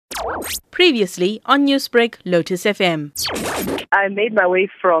Previously on Newsbreak, Lotus FM. I made my way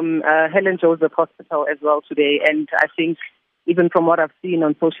from Helen Joseph Hospital as well today, and I think even from what I've seen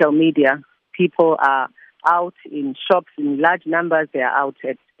on social media, people are out in shops in large numbers. They are out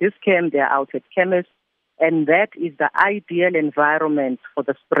at Dis-Chem, they are out at chemists, and that is the ideal environment for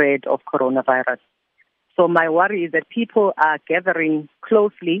the spread of coronavirus. So my worry is that people are gathering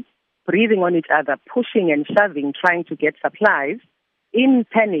closely, breathing on each other, pushing and shoving, trying to get supplies in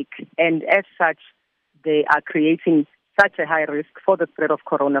panic, and as such, they are creating such a high risk for the spread of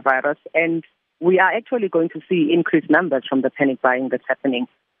coronavirus. And we are actually going to see increased numbers from the panic buying that's happening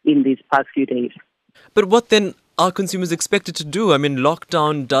in these past few days. But what then are consumers expected to do? I mean,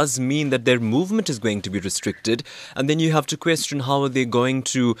 lockdown does mean that their movement is going to be restricted, and then you have to question how are they going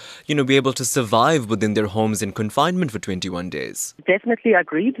to, be able to survive within their homes in confinement for 21 days. Definitely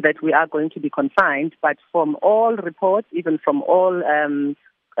agreed that we are going to be confined, but from all reports, even from all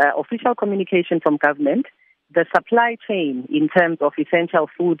official communication from government, the supply chain in terms of essential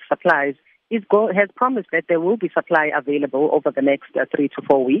food supplies has promised that there will be supply available over the next 3 to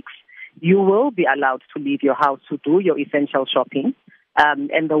 4 weeks. You will be allowed to leave your house to do your essential shopping.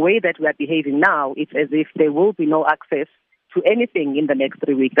 And the way that we are behaving now, it's as if there will be no access to anything in the next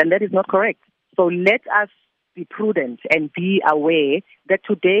 3 weeks. And that is not correct. So let us be prudent and be aware that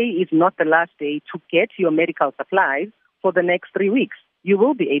today is not the last day to get your medical supplies for the next 3 weeks. You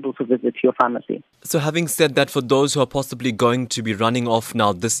will be able to visit your pharmacy. So having said that, for those who are possibly going to be running off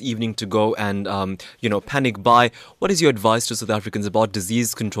now this evening to go and, panic buy, what is your advice to South Africans about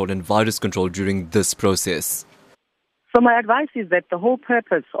disease control and virus control during this process? So my advice is that the whole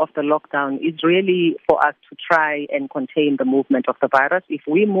purpose of the lockdown is really for us to try and contain the movement of the virus. If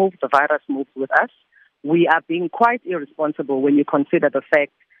we move, the virus moves with us. We are being quite irresponsible when you consider the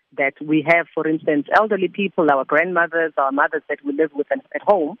fact that we have, for instance, elderly people, our grandmothers, our mothers that we live with at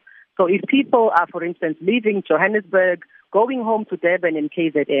home. So if people are, for instance, leaving Johannesburg, going home to Durban and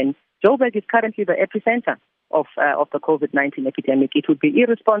KZN, Joburg is currently the epicenter of the COVID-19 epidemic. It would be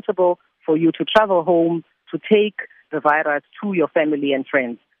irresponsible for you to travel home to take the virus to your family and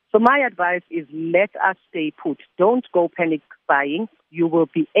friends. So my advice is let us stay put. Don't go panic buying. You will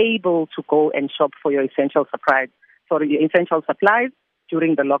be able to go and shop for your essential supplies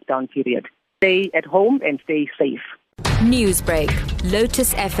during the lockdown period. Stay at home and stay safe. Newsbreak,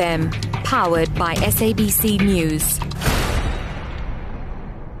 Lotus FM, powered by SABC News.